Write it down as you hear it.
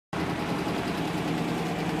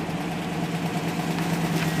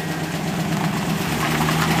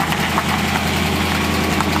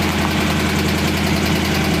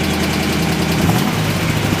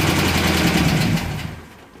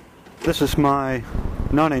This is my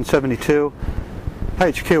 1972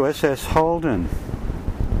 HQ SS Holden.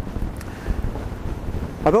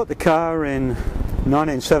 I bought the car in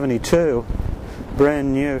 1972,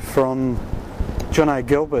 brand new, from John A.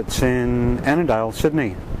 Gilbert's in Annandale,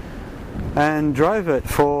 Sydney, and drove it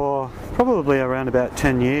for probably around about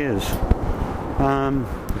 10 years.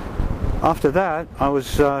 After that, I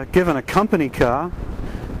was given a company car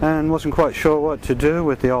and wasn't quite sure what to do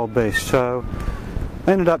with the old beast, so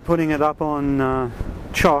I ended up putting it up on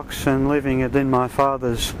chocks and leaving it in my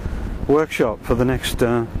father's workshop for the next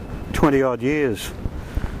 20 odd years.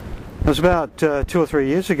 It was about 2 or 3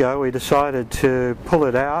 years ago we decided to pull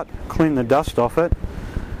it out, clean the dust off it,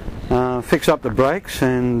 fix up the brakes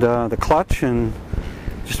and the clutch and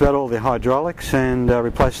just about all the hydraulics, and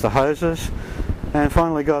replace the hoses, and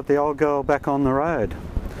finally got the old girl back on the road.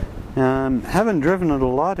 Haven't driven it a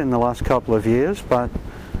lot in the last couple of years, but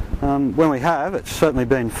when we have, it's certainly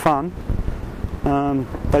been fun.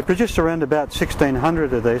 They produced around about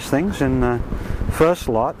 1,600 of these things in the first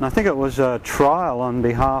lot, and I think it was a trial on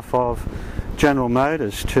behalf of General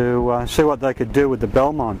Motors to see what they could do with the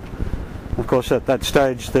Belmont. Of course, at that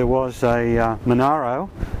stage there was a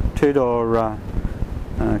Monaro, two-door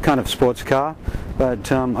kind of sports car,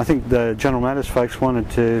 but I think the General Motors folks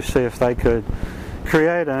wanted to see if they could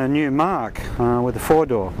create a new mark with a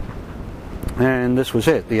four-door, and this was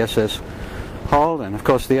it, the SS Holden. Of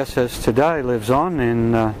course, the SS today lives on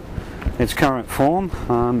in its current form,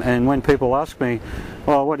 and when people ask me,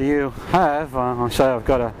 well, what do you have? I say I've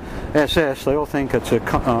got a SS. They all think it's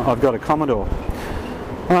I've got a Commodore.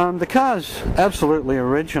 The car's absolutely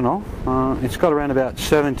original. It's got around about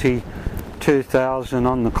 72,000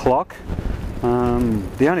 on the clock.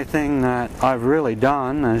 The only thing that I've really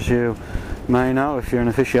done, as you may know if you're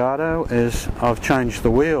an aficionado, is I've changed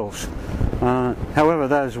the wheels. However,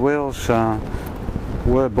 those wheels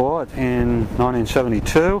were bought in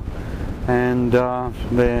 1972, and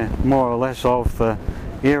they're more or less of the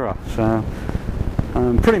era, so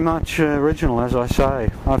pretty much original, as I say.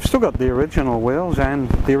 I've still got the original wheels and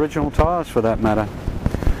the original tyres for that matter.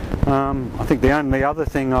 I think the only other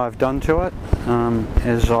thing I've done to it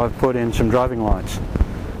is I've put in some driving lights,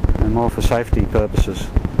 and more for safety purposes.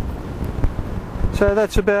 So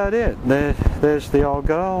that's about it. There's the old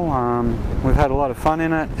girl. We've had a lot of fun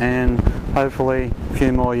in it, and hopefully a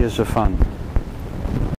few more years of fun.